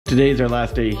Today is our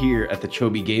last day here at the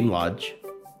Chobe Game Lodge.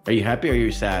 Are you happy or are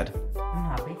you sad? I'm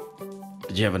happy.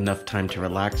 Did you have enough time to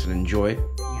relax and enjoy?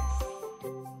 Yes.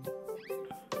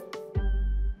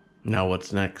 Now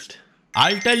what's next?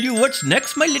 I'll tell you what's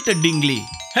next, my little dingly.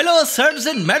 Hello, sirs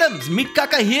and madams. Meet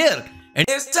Kaka here. And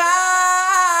It's time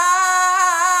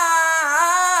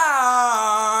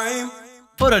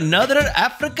for another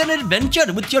African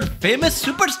adventure with your famous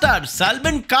superstar,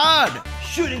 Salman Khan.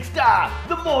 Shooting star,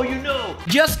 the more you know.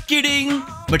 Just kidding.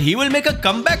 But he will make a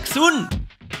comeback soon.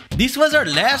 This was our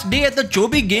last day at the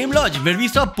Chobe Game Lodge where we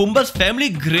saw Pumbaa's family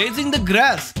grazing the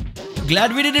grass.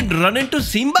 Glad we didn't run into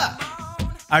Simba.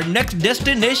 Our next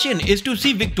destination is to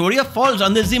see Victoria Falls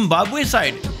on the Zimbabwe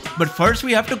side. But first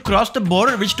we have to cross the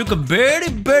border, which took a very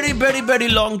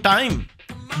long time.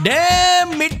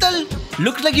 Damn, Mital!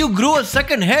 Looks like you grew a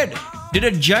second head. Did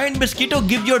a giant mosquito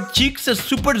give your cheeks a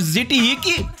super zitty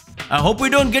icky? I hope we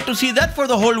don't get to see that for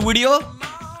the whole video.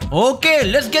 Okay,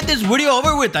 let's get this video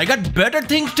over with. I got better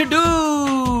things to do.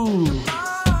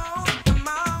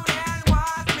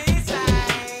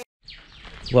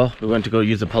 Well, we went to go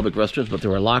use the public restrooms, but they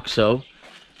were locked, so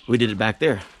we did it back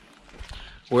there.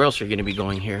 Where else are you going to be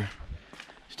going here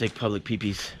to take public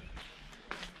pee-pees?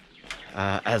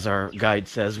 As our guide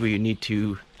says, we need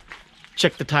to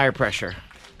check the tire pressure,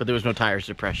 but there was no tires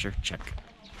to pressure check.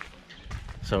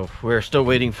 So we're still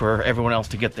waiting for everyone else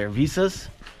to get their visas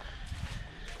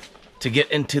to get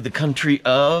into the country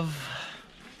of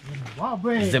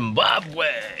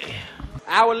Zimbabwe.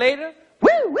 hour later.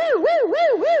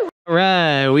 All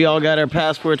right, we all got our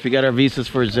passports. We got our visas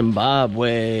for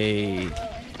Zimbabwe.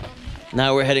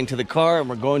 Now we're heading to the car and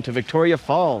we're going to Victoria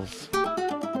Falls.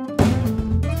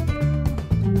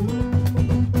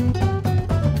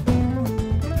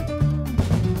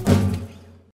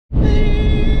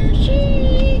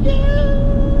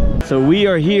 So we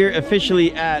are here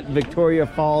officially at Victoria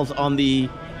Falls on the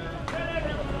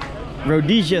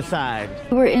Rhodesia side.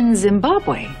 We're in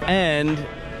Zimbabwe. And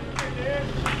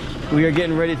we are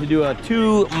getting ready to do a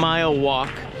 2-mile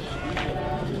walk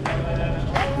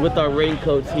with our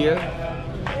raincoats here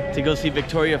to go see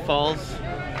Victoria Falls.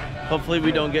 Hopefully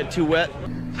we don't get too wet.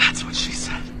 That's what she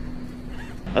said.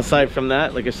 Aside from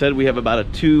that, like I said, we have about a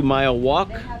 2-mile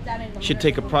walk. Should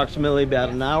take approximately about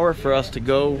an hour for us to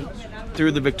go through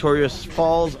the Victoria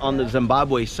Falls on the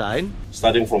Zimbabwe side.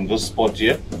 Starting from this spot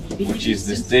here, which is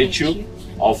the statue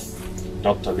of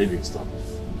Dr. Livingstone,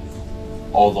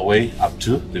 all the way up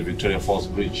to the Victoria Falls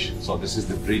Bridge. So this is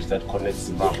the bridge that connects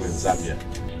Zimbabwe and Zambia.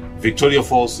 Victoria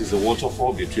Falls is a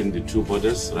waterfall between the two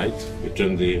borders, right?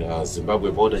 Between the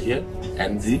Zimbabwe border here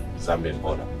and the Zambian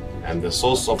border. And the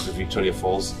source of the Victoria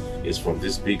Falls is from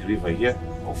this big river here,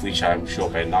 of which I'm sure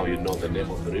by now you know the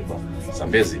name of the river,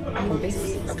 Zambezi.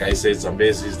 Like I said,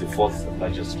 Zambezi is the 4th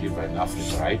largest river in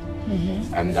Africa, right?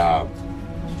 And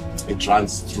it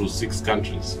runs through 6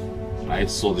 countries, right?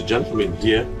 So the gentleman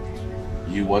here,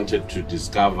 he wanted to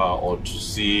discover or to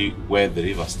see where the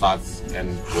river starts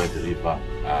and where the river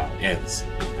ends.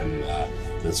 And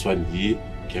that's when he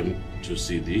came to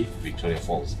see the Victoria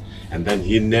Falls. And then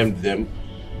he named them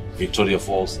Victoria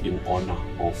Falls in honor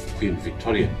of Queen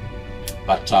Victoria.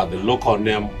 But the local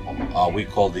name we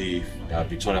call the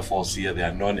Victoria Falls here, they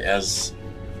are known as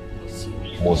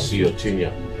Monsieur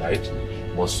Tunya, right?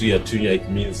 Monsieur Tunya, it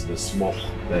means the smoke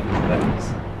that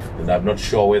is. And I'm not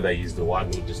sure whether he's the one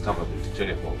who discovered the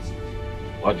Victoria Falls.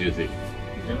 What do you think?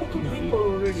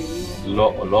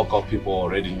 Local people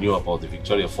already knew about the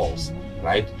Victoria Falls,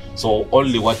 right? So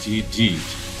only what he did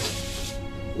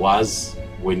was,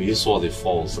 when he saw the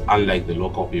falls, unlike the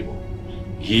local people,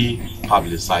 he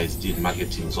publicized, did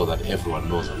marketing so that everyone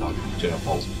knows about the Victoria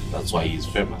Falls. That's why he's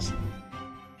famous.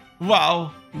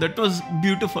 Wow, that was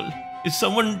beautiful. Is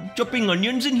someone chopping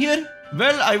onions in here?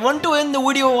 Well, I want to end the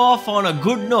video off on a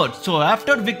good note. So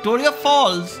after Victoria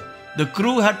Falls, the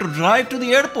crew had to drive to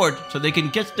the airport so they can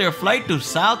catch their flight to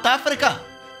South Africa,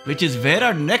 which is where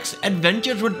our next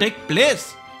adventures would take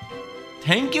place.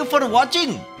 Thank you for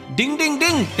watching. Ding ding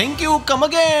ding. Thank you. Come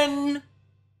again.